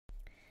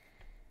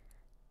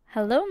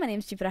Hello, my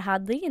name's Jupi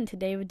Hadley, and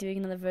today we're doing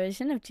another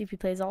version of Jupi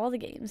Plays All the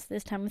Games,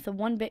 this time with the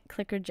 1-Bit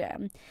Clicker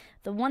Jam.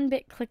 The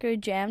 1-Bit Clicker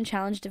Jam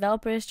challenged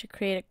developers to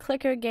create a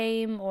clicker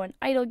game, or an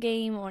idle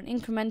game, or an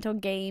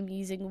incremental game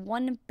using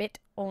 1 bit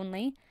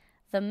only,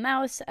 the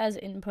mouse as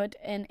input,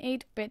 and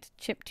 8-bit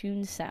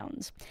chiptune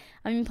sounds.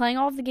 I've been playing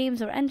all of the games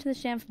that were entered in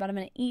this jam for about a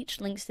minute each.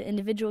 Links to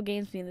individual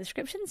games will be in the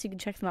description, so you can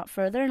check them out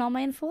further, and all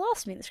my info will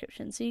also be in the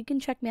description, so you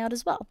can check me out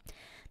as well.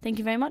 Thank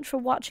you very much for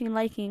watching,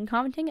 liking, and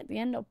commenting. At the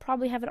end, I'll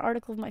probably have an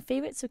article of my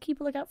favorites, so keep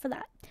a lookout for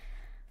that.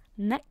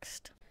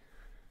 Next,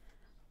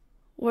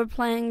 we're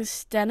playing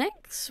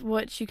Stenix,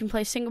 which you can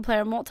play single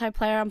player,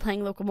 multiplayer. I'm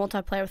playing local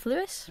multiplayer with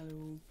Lewis.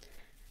 Hello.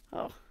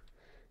 Oh,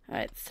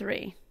 alright,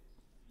 3.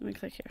 Let me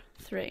click here.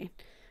 3.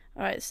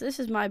 Alright, so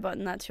this is my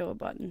button, that's your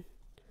button.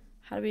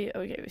 How do we,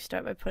 okay, we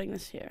start by putting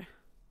this here.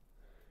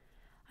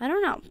 I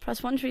don't know.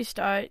 Press 1 to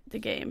restart the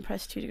game,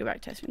 press 2 to go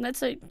back to testing.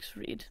 Let's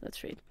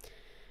read.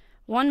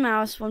 1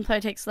 mouse, 1 player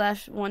takes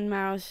left, 1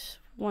 mouse,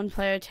 1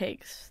 player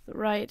takes the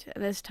right,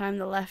 and this time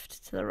the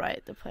left to the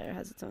right. The player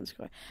has its own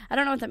score. I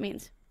don't know what that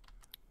means.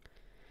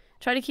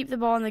 Try to keep the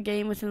ball in the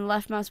game within the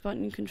left mouse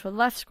button. You control the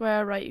left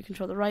square, right, you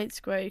control the right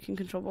square. You can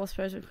control both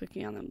squares by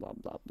clicking on them, blah,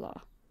 blah, blah.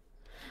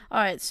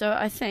 Alright, so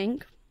I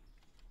think...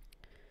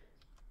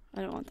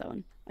 I don't want that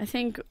one. I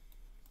think,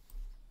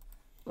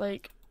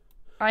 like,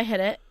 I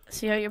hit it.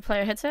 See how your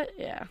player hits it?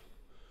 Yeah.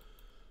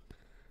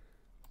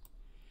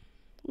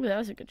 Ooh, that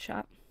was a good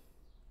shot.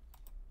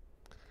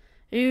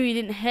 Ooh, you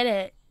didn't hit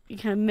it. You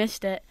kind of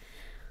missed it.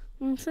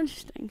 It's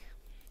interesting.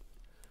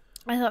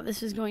 I thought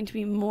this was going to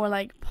be more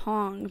like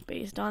Pong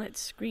based on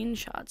its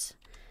screenshots.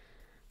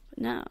 But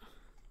no.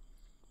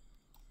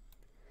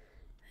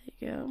 There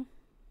you go.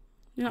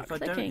 You're not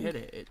clicking. If I don't hit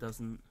it, it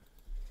doesn't...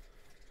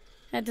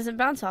 It doesn't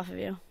bounce off of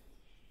you.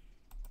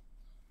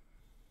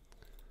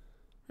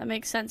 That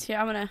makes sense here.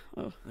 I'm gonna...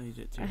 Oh, you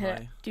did too I hit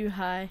high. it too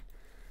high.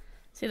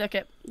 See, look,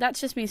 that's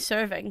just me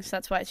serving, so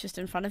that's why it's just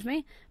in front of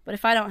me. But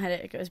if I don't hit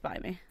it, it goes by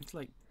me. It's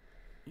like...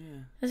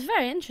 Yeah. It's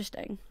very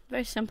interesting.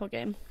 Very simple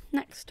game.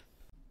 Next.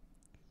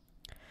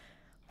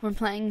 We're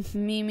playing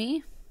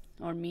Mimi,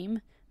 or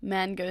Meme.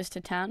 Man goes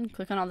to town.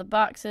 Click on all the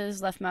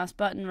boxes. Left mouse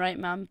button, right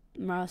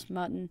mouse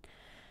button.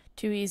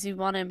 Too easy.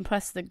 Want to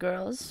impress the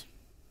girls?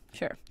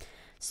 Sure.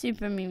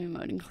 Super Mimi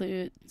mode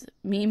includes...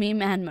 Mimi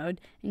Man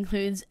mode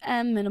includes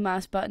M, middle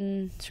mouse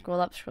button, scroll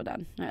up, scroll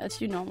down. Alright, let's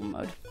do normal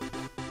mode.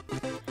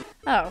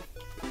 Oh.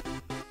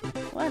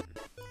 What?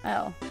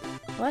 L.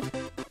 What?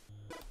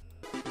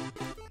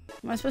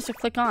 Am I supposed to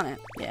click on it?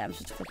 Yeah, I'm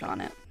supposed to click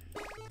on it.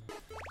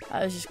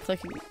 I was just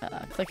clicking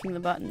the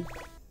button.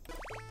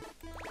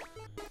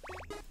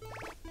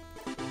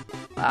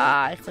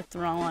 Ah, I clicked the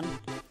wrong one.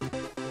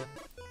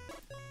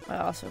 I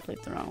also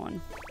clicked the wrong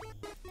one.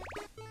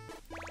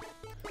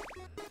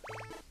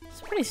 It's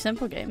a pretty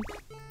simple game.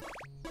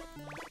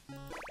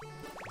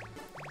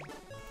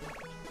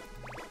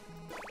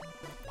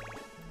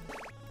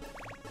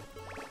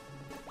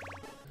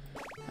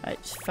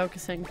 Alright, just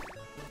focusing.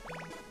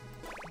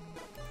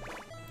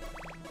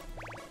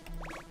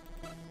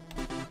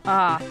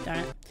 Ah, darn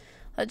it.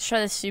 Let's try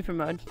this super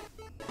mode.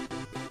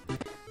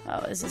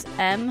 Oh, is this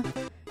M?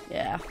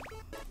 Yeah.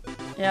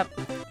 Yep.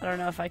 I don't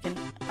know if I can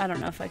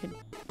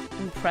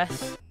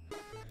impress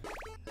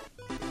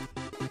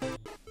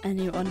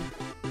anyone.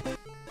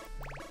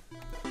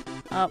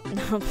 Oh,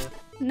 no.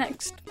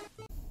 Next.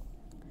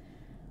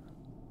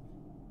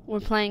 We're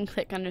playing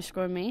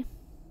click_me.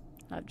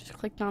 I've just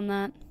clicked on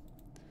that.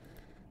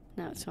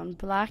 Now it's on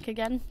black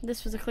again.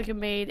 This was a clicker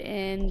made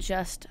in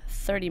just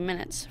 30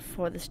 minutes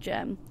for this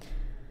gem.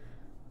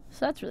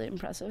 So that's really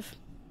impressive.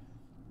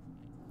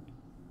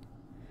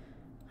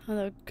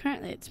 Although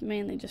currently it's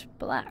mainly just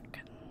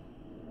black.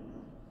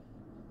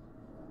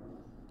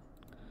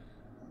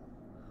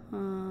 So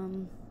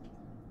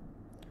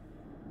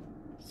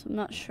I'm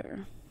not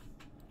sure.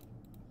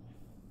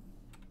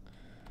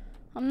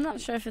 I'm not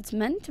sure if it's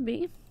meant to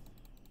be.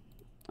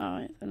 Oh,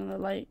 wait, another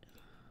light.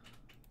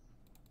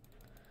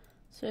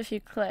 So if you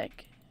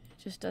click, it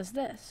just does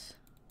this.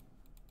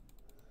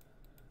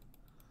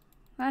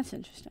 That's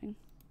interesting.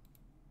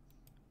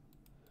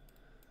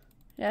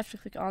 You have to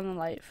click on the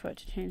light for it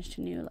to change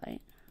to new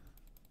light.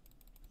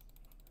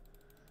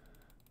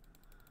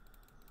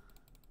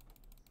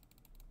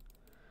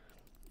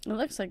 It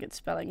looks like it's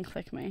spelling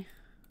click me.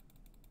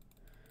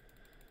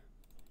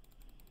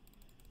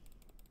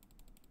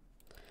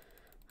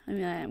 I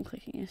mean, I am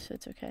clicking you, so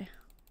it's okay.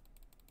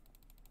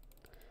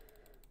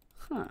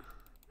 Huh.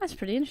 That's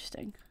pretty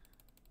interesting.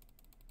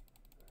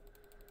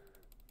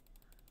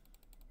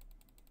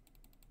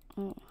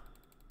 Oh.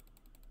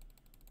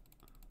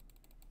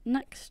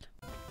 Next.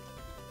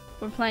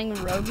 We're playing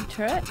Rogue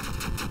Turret.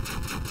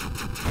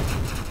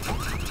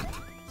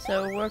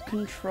 So we're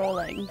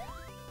controlling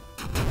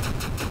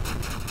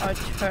our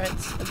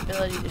turret's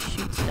ability to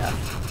shoot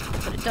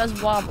stuff. But it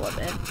does wobble a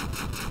bit.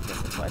 I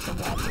guess that's why it's a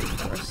wobbly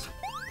force.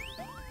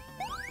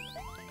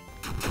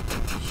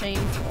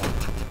 Shameful.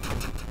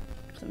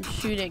 Because I'm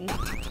shooting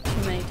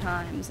too many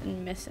times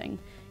and missing.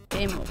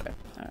 Game over.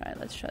 Alright,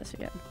 let's try this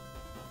again.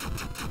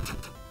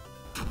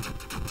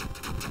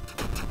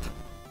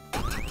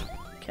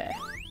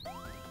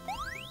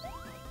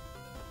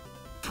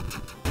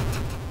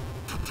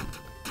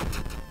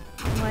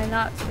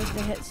 not supposed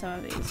to hit some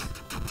of these?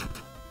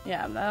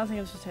 Yeah, I don't think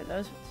I'm supposed to hit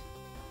those ones.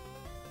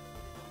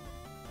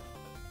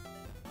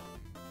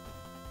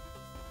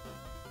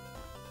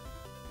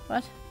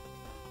 What?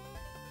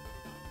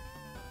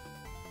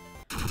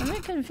 I'm a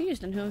bit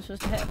confused on who I'm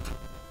supposed to hit.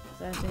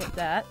 So I have to hit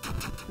that.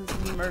 This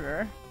is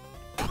murder.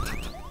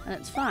 And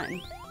it's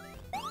fine.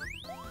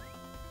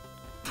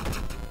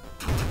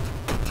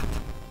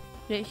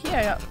 Yet here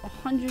I got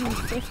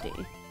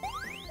 150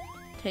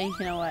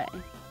 taken away.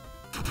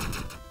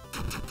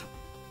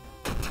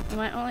 Am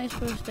I only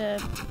supposed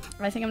to...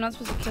 I think I'm not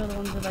supposed to kill the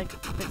ones with like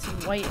bits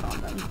of white on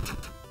them.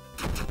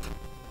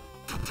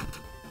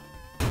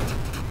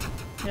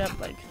 Yep,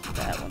 like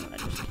that one that I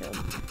just killed.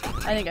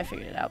 I think I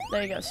figured it out.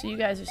 There you go. So you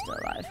guys are still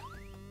alive.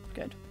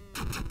 Good.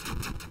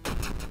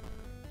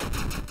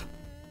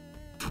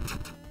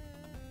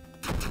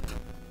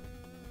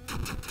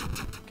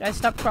 Guys,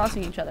 stop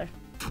crossing each other.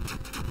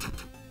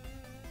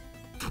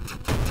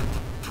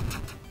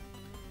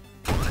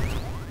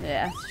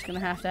 Yeah, it's just gonna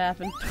have to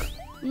happen.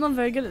 I'm not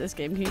very good at this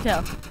game, can you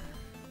tell?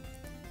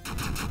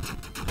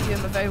 You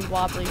have a very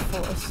wobbly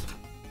force.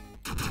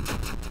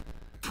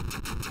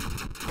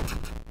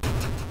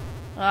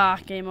 Ah,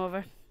 game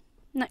over.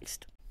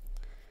 Next.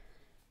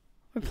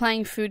 We're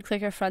playing Food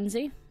Clicker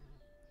Frenzy.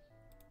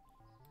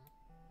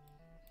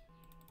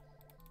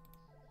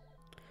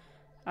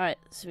 Alright,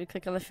 so we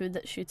click on the food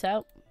that shoots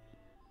out.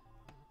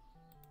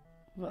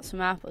 We've got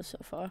some apples so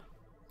far.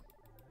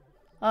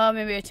 Oh,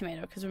 maybe a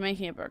tomato, because we're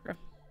making a burger.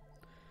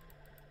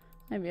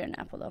 Maybe an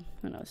apple, though.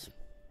 Who knows?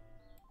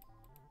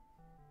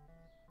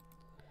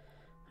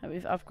 Right,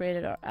 we've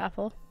upgraded our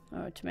apple, or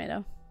our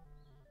tomato.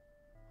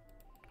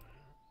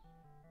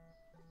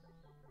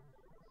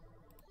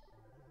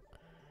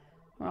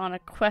 We're on a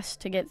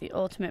quest to get the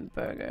ultimate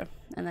burger,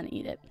 and then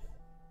eat it.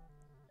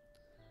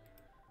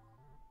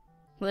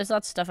 Well, there's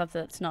lots of stuff up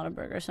there that's not a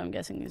burger, so I'm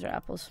guessing these are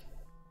apples.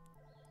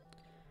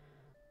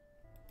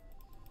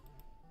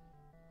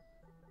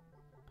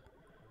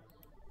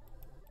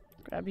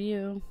 Grab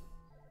you.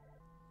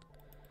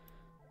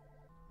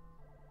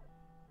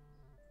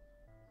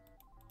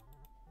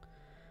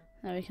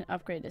 Now we can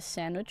upgrade this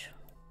sandwich.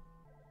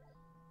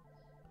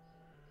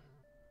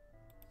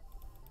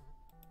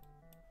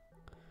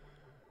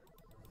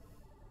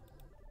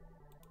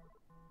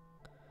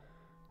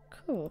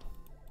 Cool.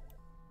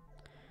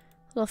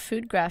 Little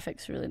food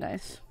graphics, really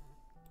nice.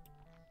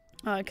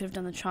 Oh, I could have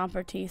done the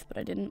chomper teeth, but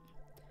I didn't.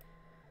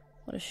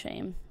 What a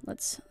shame.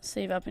 Let's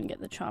save up and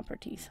get the chomper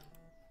teeth.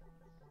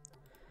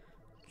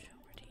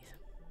 Chomper teeth.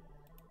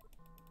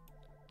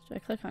 Should I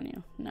click on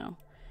you? No.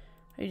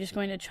 Are you just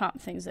going to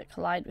chomp things that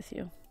collide with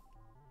you?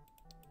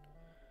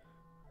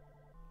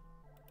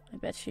 I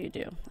bet you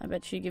do. I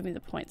bet you give me the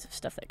points of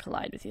stuff that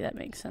collide with you. That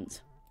makes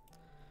sense.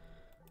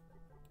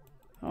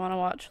 I want to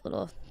watch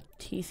little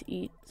teeth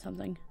eat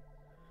something.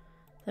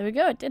 There we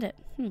go, it did it.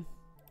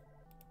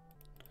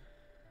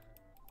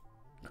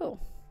 Cool.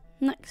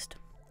 Next.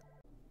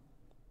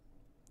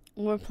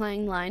 We're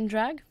playing line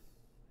drag.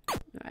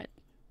 Alright.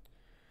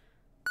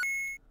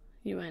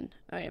 You win.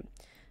 Okay.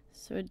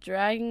 So we're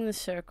dragging the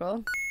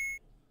circle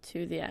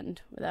to the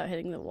end without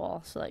hitting the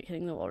wall. So like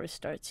hitting the wall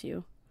restarts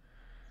you.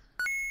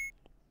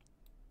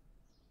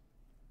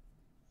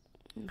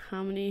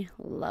 How many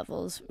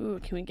levels? Ooh,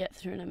 can we get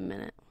through in a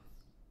minute?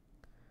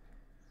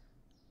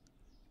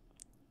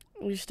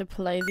 I used to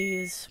play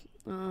these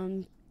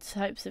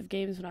types of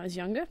games when I was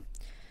younger.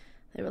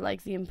 They were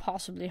like the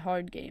impossibly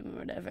hard game or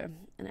whatever,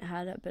 and it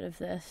had a bit of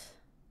this.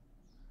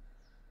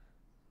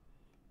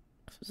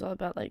 It was all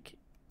about like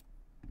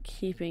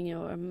keeping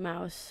your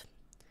mouse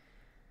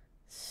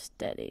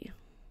steady.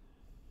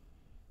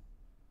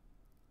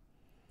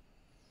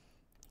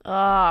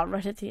 Ah,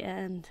 right at the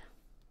end.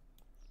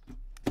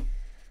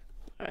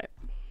 Alright.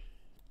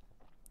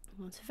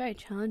 Well, it's a very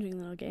challenging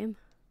little game.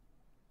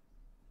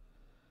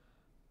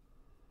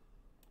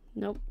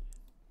 Nope.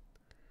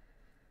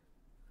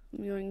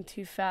 I'm going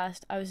too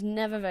fast. I was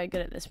never very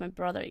good at this. My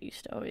brother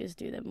used to always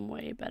do them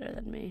way better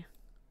than me.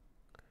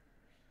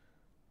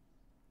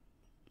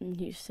 And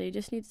he used to say, you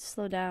just need to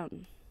slow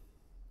down.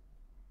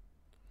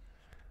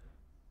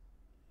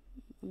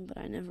 But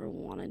I never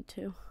wanted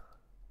to.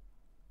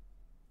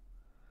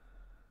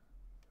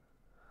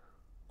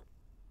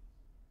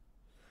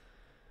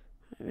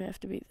 We have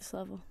to beat this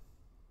level.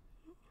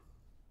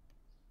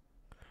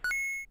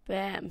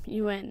 Bam,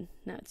 you win.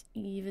 Now it's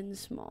even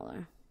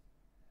smaller.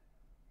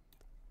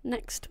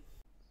 Next.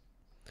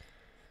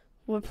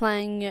 We're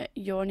playing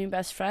Your New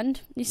Best Friend.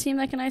 You seem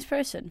like a nice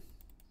person.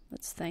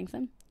 Let's thank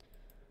them.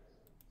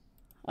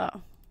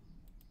 Oh.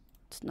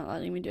 It's not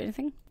letting me do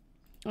anything.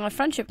 Well, my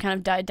friendship kind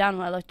of died down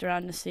when I looked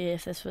around to see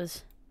if this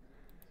was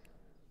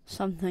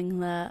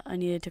something that I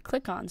needed to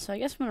click on. So I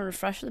guess I'm going to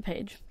refresh the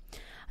page.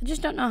 I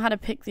just don't know how to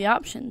pick the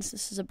options.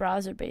 This is a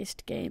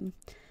browser-based game.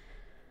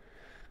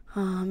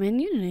 In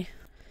Unity.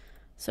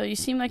 So you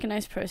seem like a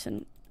nice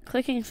person.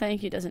 Clicking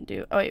thank you doesn't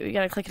do... Oh wait, we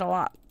gotta click it a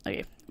lot.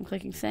 Okay, I'm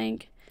clicking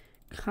thank,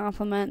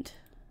 compliment,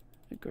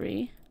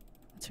 agree.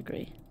 Let's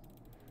agree.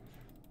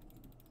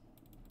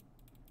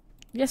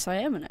 Yes, I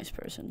am a nice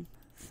person.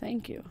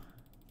 Thank you.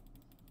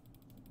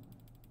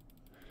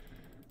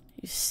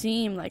 You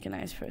seem like a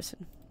nice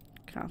person.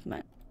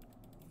 Compliment.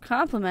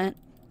 Compliment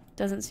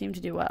doesn't seem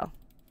to do well.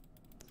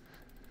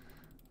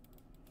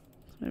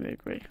 Maybe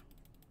agree.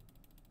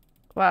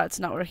 Wow, it's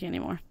not working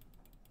anymore.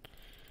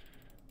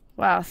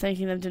 Wow,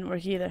 thanking them didn't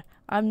work either.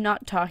 I'm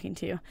not talking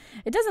to you.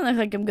 It doesn't look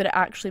like I'm good at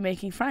actually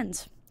making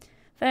friends.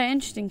 Very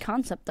interesting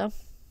concept, though.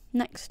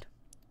 Next.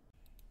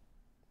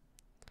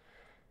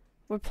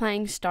 We're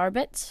playing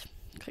Starbits.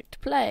 Click to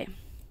play.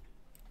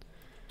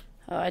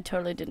 Oh, I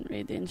totally didn't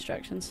read the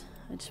instructions.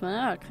 I just went,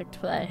 oh, click to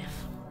play.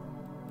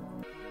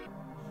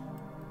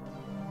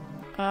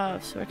 Oh,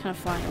 so we're kind of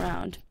flying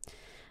around.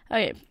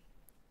 Okay.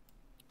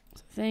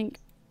 So I think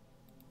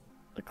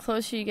the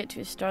closer you get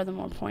to a star, the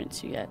more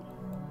points you get.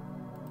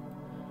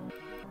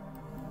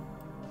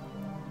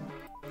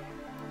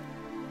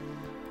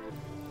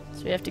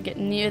 So we have to get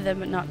near them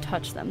but not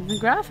touch them. The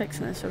graphics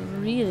in this are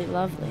really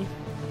lovely.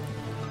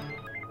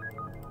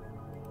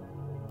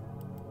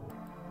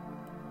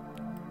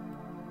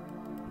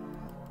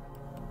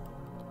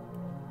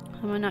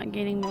 How am I not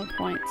gaining more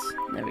points?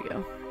 There we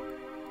go.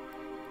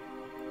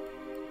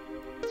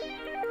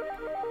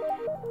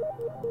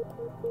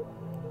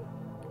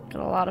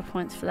 Got a lot of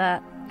points for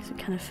that, because we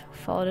kind of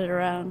followed it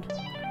around.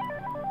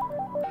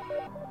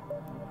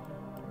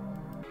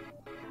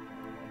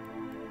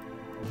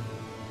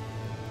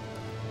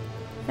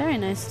 Very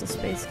nice little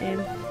space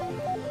game.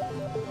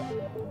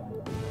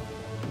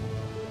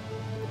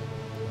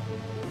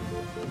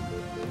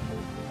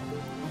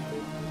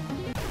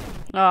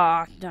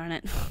 Aw, oh, darn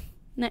it.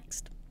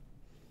 Next.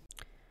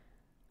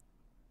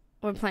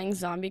 We're playing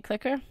Zombie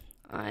Clicker.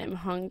 I'm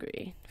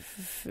hungry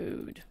for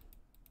food.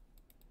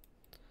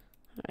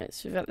 Alright,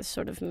 so we've got this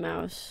sort of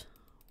mouse.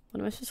 What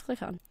am I supposed to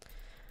click on?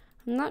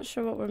 I'm not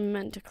sure what we're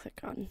meant to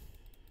click on.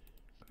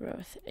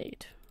 Growth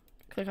 8.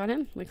 Click on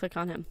him? We click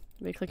on him.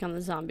 We click on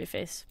the zombie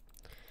face.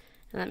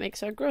 And that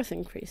makes our growth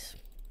increase.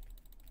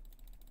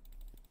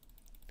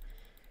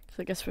 So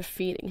I guess we're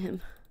feeding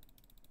him.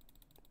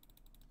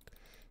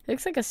 It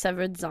looks like a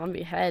severed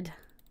zombie head.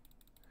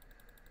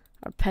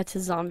 Our pet's a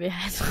zombie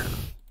head.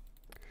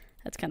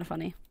 That's kind of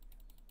funny.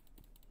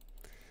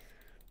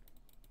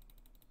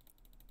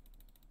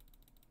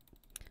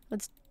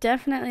 It's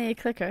definitely a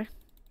clicker.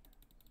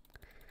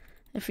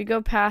 If we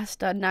go past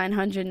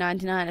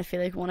 999, I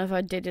feel like one of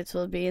our digits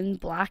will be in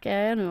black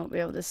area and we won't be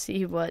able to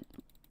see what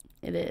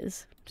it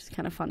is, which is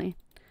kind of funny.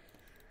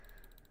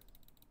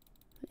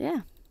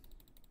 Yeah.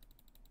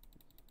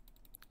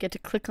 Get to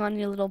click on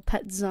your little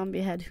pet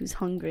zombie head who's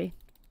hungry.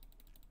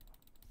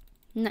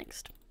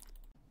 Next.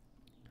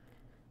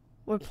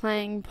 We're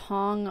playing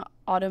Pong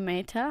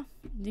Automata.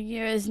 The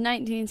year is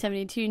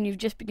 1972 and you've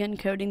just begun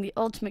coding the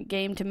ultimate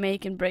game to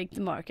make and break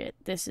the market.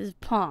 This is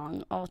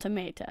Pong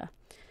Automata.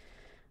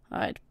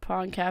 Alright,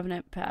 Pong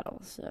cabinet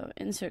paddle. So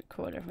insert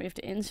quarter. We have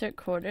to insert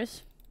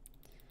quarters.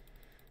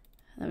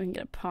 Then we can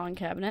get a Pong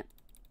cabinet.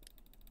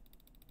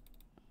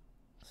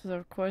 So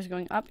the quarters are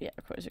going up? Yeah,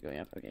 our quarters are going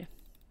up. Okay.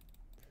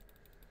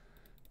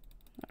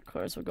 Our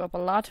quarters will go up a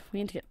lot.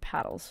 We need to get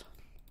paddles.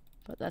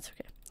 But that's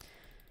okay.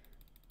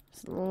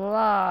 It's a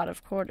lot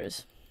of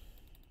quarters.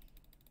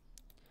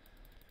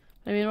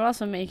 I mean, we're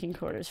also making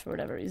quarters for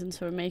whatever reason,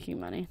 so we're making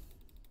money.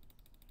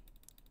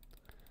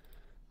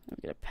 We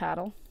get a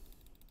paddle.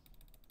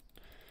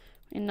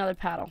 Another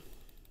paddle.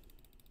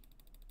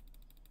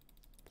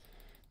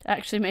 To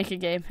actually make a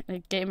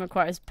game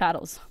requires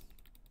paddles.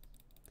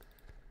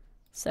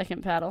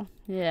 Second paddle.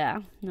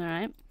 Yeah,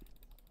 alright.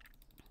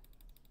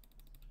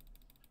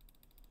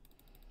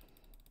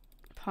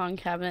 Pong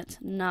cabinet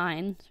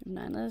 9.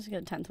 9. Let's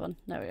get a 10th one.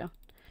 There we go.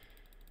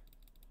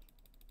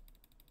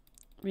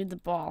 Read the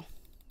ball.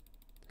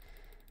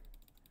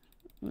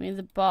 We need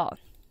the ball.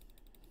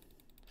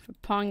 For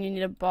Pong, you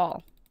need a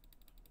ball.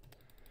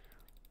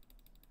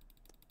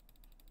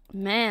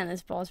 Man,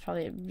 this ball is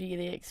probably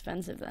really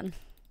expensive then.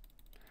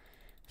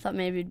 I thought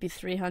maybe it'd be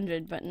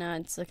 300, but no,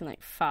 it's looking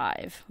like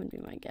 5 would be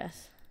my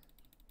guess.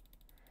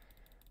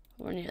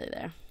 We're nearly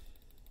there.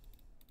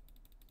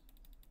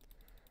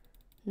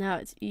 Now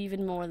it's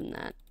even more than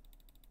that.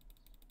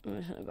 I'm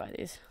just gonna buy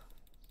these.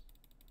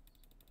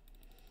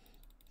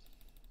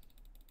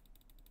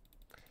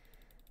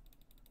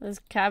 This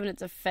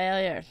cabinet's a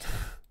failure.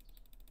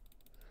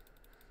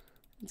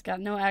 It's got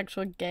no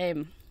actual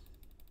game.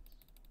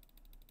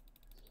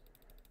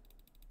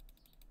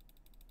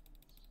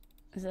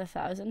 Is it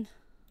 1,000?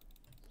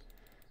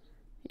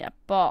 Yeah,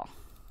 ball.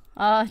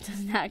 Oh, it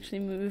doesn't actually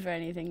move or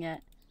anything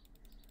yet.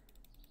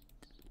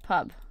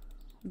 Pub.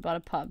 We bought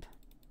a pub.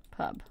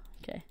 Pub.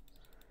 Okay.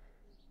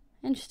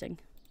 Interesting.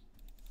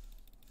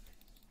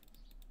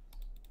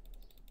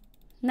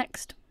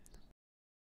 Next.